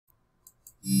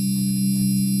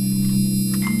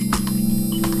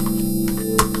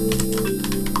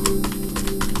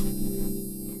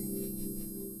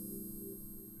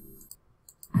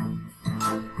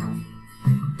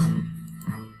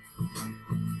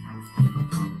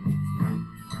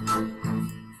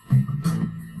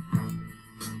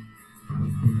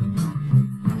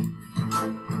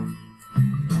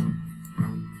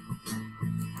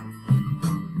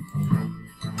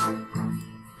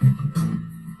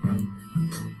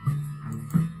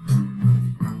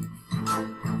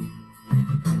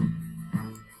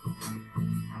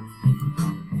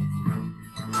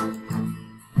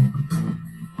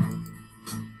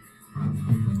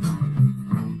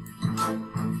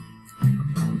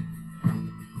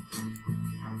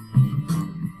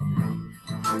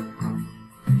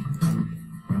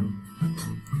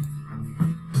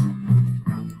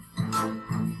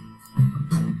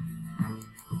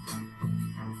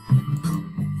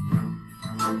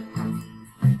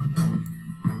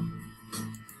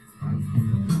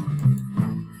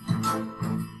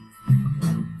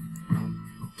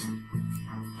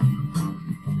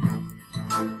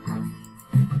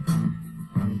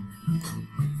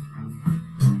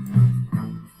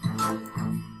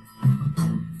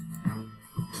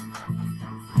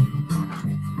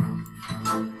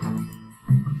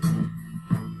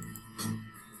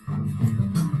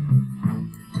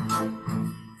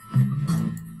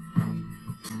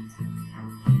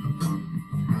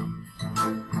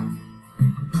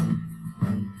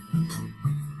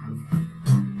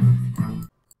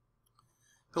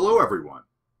Hello everyone.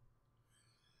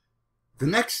 The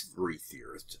next three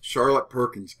theorists, Charlotte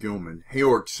Perkins Gilman,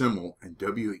 Georg Simmel, and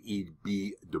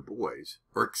W.E.B. DuBois,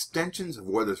 are extensions of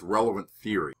what is relevant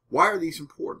theory. Why are these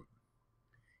important?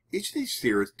 Each of these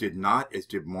theorists did not, as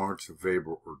did Marx,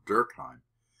 Weber, or Durkheim,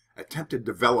 attempt to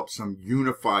develop some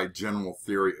unified general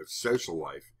theory of social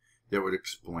life that would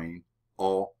explain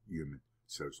all human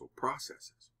social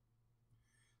processes.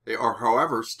 They are,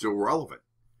 however, still relevant.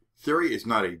 Theory is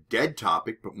not a dead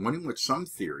topic, but one in which some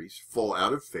theories fall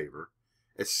out of favor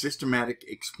as systematic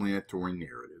explanatory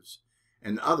narratives,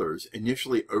 and others,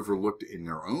 initially overlooked in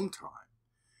their own time,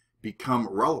 become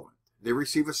relevant. They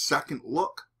receive a second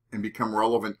look and become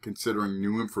relevant considering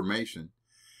new information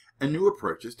and new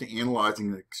approaches to analyzing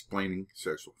and explaining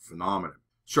social phenomena.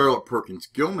 Charlotte Perkins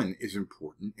Gilman is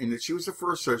important in that she was the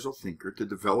first social thinker to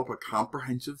develop a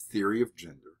comprehensive theory of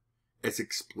gender as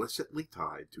explicitly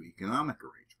tied to economic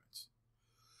arrangements.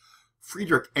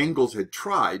 Friedrich Engels had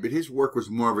tried, but his work was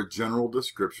more of a general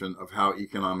description of how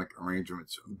economic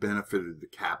arrangements benefited the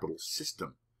capital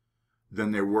system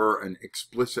than they were an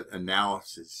explicit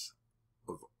analysis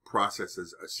of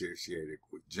processes associated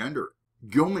with gender.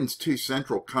 Gilman's two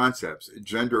central concepts,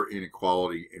 gender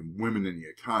inequality and women in the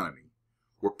economy,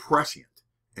 were prescient,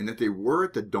 and that they were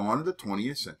at the dawn of the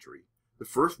 20th century the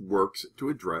first works to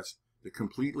address the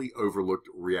completely overlooked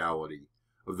reality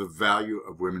of the value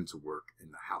of women's work in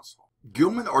the household.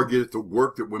 Gilman argued that the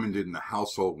work that women did in the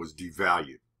household was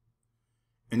devalued,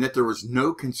 and that there was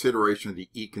no consideration of the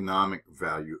economic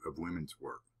value of women's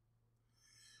work.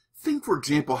 Think, for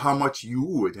example, how much you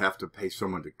would have to pay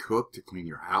someone to cook, to clean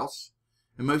your house,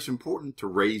 and most important, to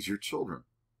raise your children.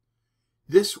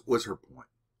 This was her point,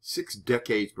 6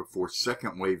 decades before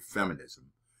second-wave feminism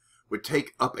would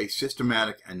take up a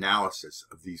systematic analysis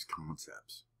of these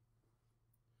concepts.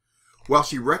 While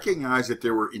she recognized that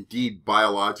there were indeed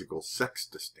biological sex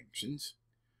distinctions,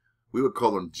 we would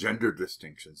call them gender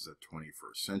distinctions in the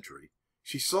 21st century,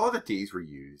 she saw that these were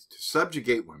used to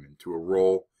subjugate women to a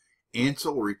role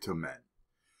ancillary to men.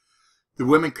 The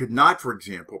women could not, for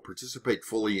example, participate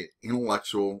fully in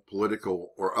intellectual,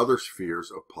 political, or other spheres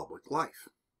of public life.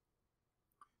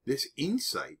 This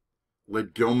insight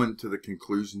led Gilman to the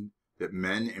conclusion that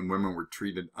men and women were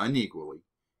treated unequally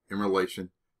in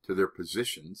relation to their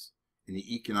positions in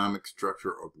the economic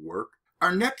structure of work.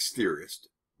 Our next theorist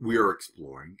we are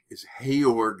exploring is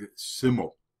Georg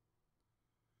Simmel.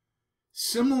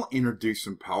 Simmel introduced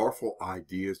some powerful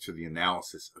ideas to the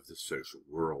analysis of the social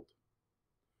world.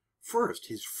 First,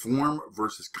 his form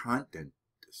versus content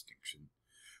distinction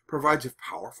provides a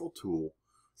powerful tool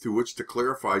through which to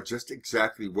clarify just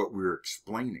exactly what we are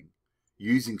explaining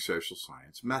using social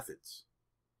science methods.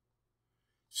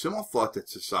 Simmel thought that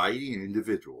society and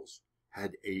individuals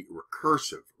had a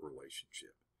recursive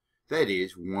relationship. That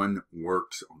is, one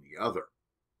works on the other.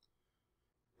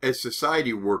 As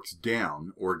society works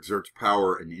down or exerts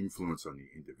power and influence on the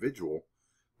individual,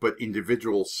 but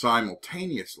individuals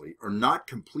simultaneously are not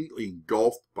completely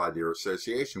engulfed by their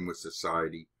association with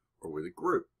society or with a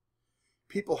group.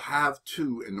 People have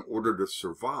to, in order to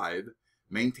survive,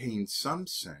 maintain some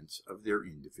sense of their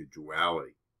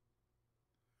individuality.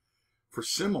 For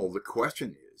Simmel, the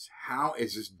question is, how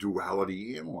is this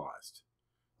duality analyzed?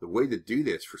 The way to do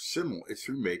this for Simmel is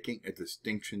through making a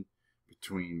distinction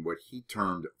between what he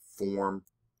termed form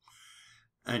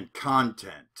and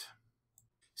content.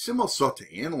 Simmel sought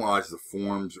to analyze the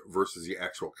forms versus the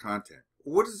actual content.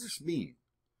 What does this mean?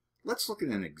 Let's look at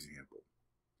an example.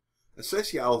 A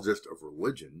sociologist of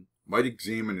religion might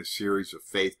examine a series of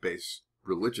faith-based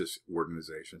religious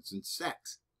organizations and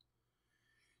sects.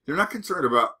 They're not concerned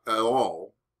about at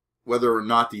all whether or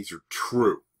not these are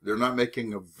true. They're not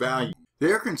making a value.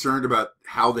 They're concerned about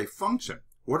how they function.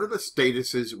 What are the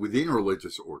statuses within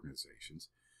religious organizations,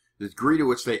 the degree to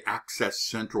which they access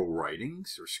central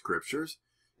writings or scriptures,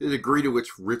 the degree to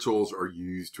which rituals are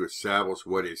used to establish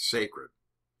what is sacred.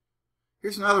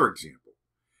 Here's another example.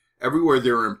 Everywhere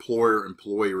there are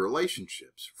employer-employee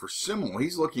relationships. For Simmel,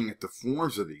 he's looking at the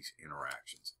forms of these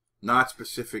interactions, not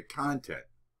specific content.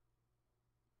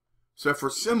 So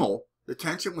for Simmel, the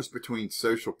tension was between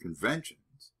social conventions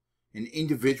and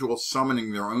individuals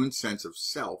summoning their own sense of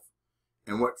self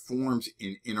and what forms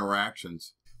in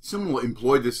interactions. Simmel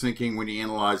employed this thinking when he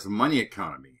analyzed the money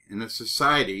economy. In a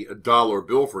society, a dollar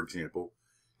bill, for example,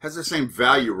 has the same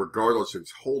value regardless of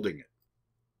who's holding it.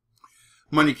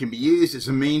 Money can be used as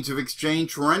a means of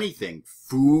exchange for anything.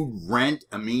 Food, rent,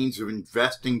 a means of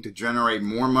investing to generate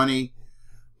more money,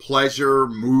 pleasure,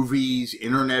 movies,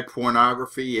 internet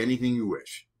pornography, anything you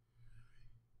wish.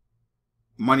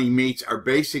 Money meets our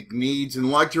basic needs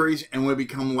and luxuries, and we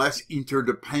become less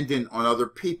interdependent on other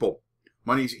people.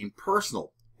 Money is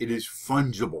impersonal. It is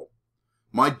fungible.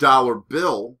 My dollar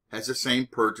bill has the same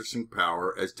purchasing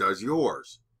power as does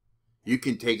yours. You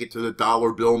can take it to the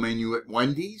dollar bill menu at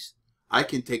Wendy's. I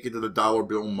can take it to the dollar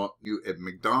bill menu at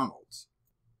McDonald's.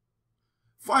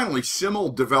 Finally,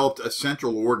 Simmel developed a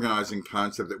central organizing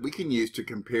concept that we can use to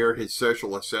compare his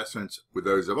social assessments with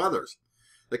those of others.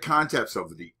 The concept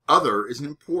of the other is an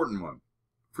important one.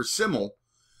 For Simmel,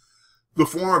 the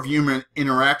form of human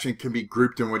interaction can be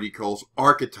grouped in what he calls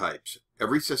archetypes.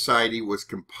 Every society was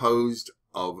composed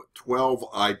of 12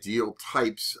 ideal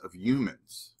types of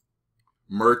humans,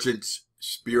 merchants,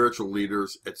 spiritual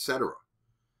leaders, etc.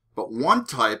 But one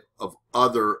type of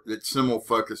other that Simmel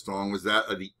focused on was that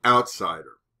of the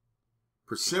outsider.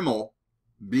 For Simmel,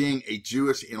 being a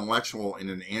Jewish intellectual in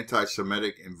an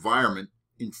anti-Semitic environment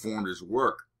informed his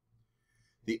work.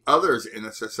 The others in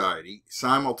a society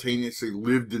simultaneously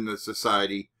lived in the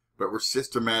society but were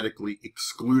systematically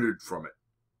excluded from it.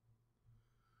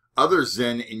 Others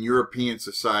then in European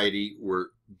society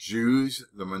were Jews,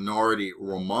 the minority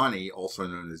Romani, also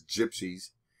known as Gypsies,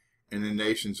 and the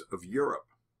nations of Europe.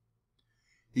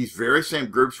 These very same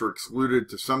groups were excluded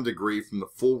to some degree from the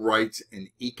full rights and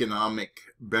economic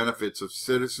benefits of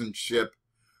citizenship,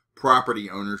 property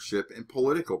ownership, and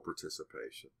political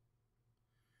participation.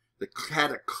 The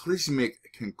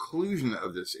cataclysmic conclusion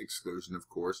of this exclusion, of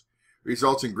course,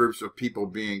 results in groups of people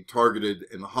being targeted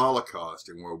in the Holocaust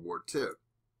in World War II.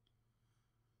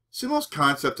 Simmel's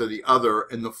concept of the other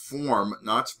and the form,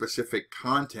 not specific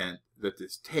content, that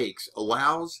this takes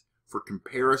allows for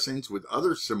comparisons with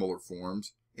other similar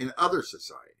forms in other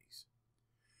societies,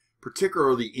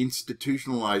 particularly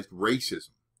institutionalized racism,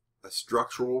 a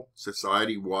structural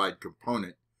society-wide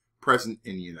component present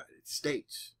in the United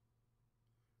States.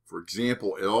 For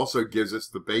example, it also gives us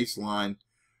the baseline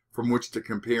from which to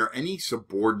compare any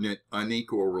subordinate,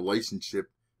 unequal relationship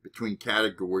between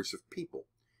categories of people,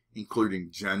 including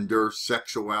gender,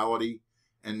 sexuality,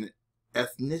 and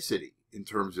ethnicity in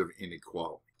terms of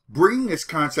inequality. Bringing this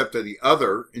concept of the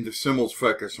other into Simmel's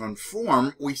focus on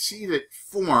form, we see that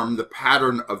form, the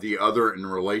pattern of the other in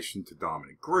relation to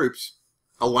dominant groups,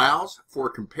 allows for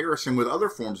a comparison with other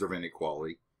forms of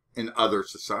inequality in other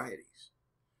societies,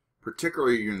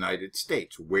 particularly the United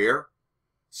States, where,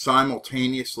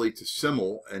 simultaneously to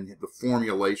Simmel and the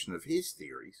formulation of his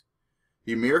theories,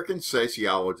 the American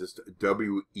sociologist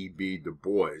W.E.B.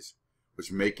 DuBois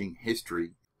was making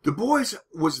history. DuBois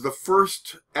was the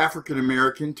first African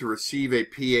American to receive a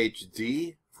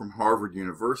Ph.D. from Harvard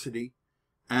University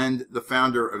and the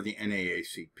founder of the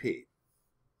NAACP.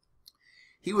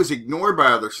 He was ignored by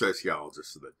other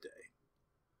sociologists of the day.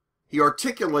 He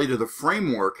articulated a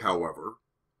framework, however,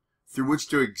 through which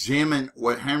to examine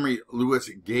what Henry Louis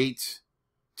Gates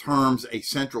terms a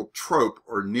central trope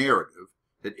or narrative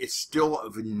that is still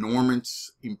of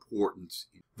enormous importance,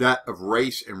 that of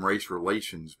race and race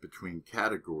relations between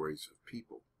categories of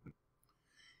people.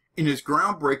 In his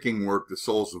groundbreaking work, The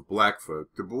Souls of Black Folk,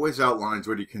 DuBois outlines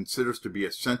what he considers to be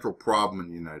a central problem in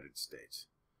the United States,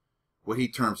 what he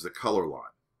terms the color line.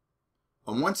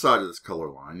 On one side of this color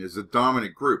line is the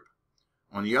dominant group.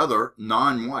 On the other,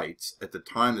 non-whites. At the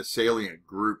time, the salient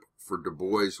group for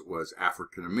DuBois was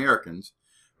African Americans,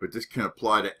 but this can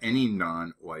apply to any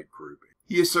non-white group.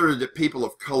 He asserted that people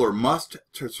of color must,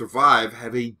 to survive,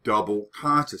 have a double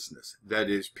consciousness. That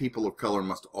is, people of color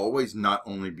must always not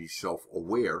only be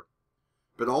self-aware,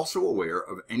 but also aware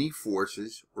of any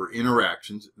forces or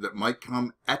interactions that might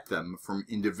come at them from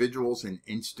individuals and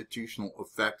institutional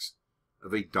effects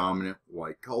of a dominant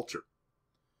white culture.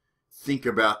 Think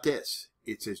about this.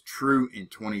 It's as true in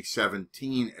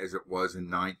 2017 as it was in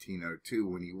 1902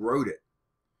 when he wrote it.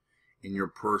 In your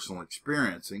personal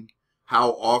experiencing,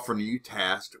 how often are you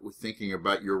tasked with thinking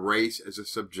about your race as a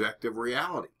subjective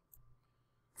reality?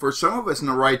 For some of us in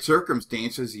the right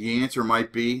circumstances, the answer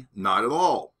might be not at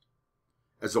all.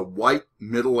 As a white,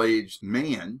 middle-aged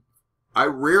man, I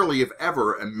rarely, if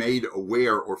ever, am made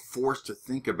aware or forced to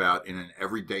think about in an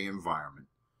everyday environment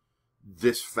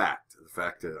this fact, the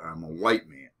fact that I'm a white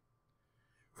man.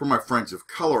 For my friends of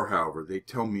color, however, they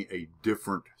tell me a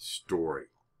different story.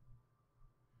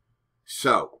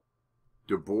 So,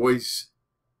 DuBois'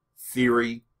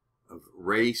 theory of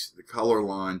race, the color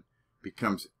line,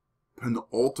 becomes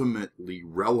penultimately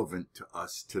relevant to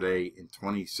us today in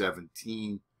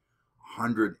 2017,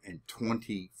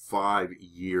 125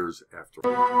 years after it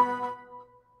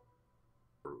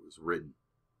was written.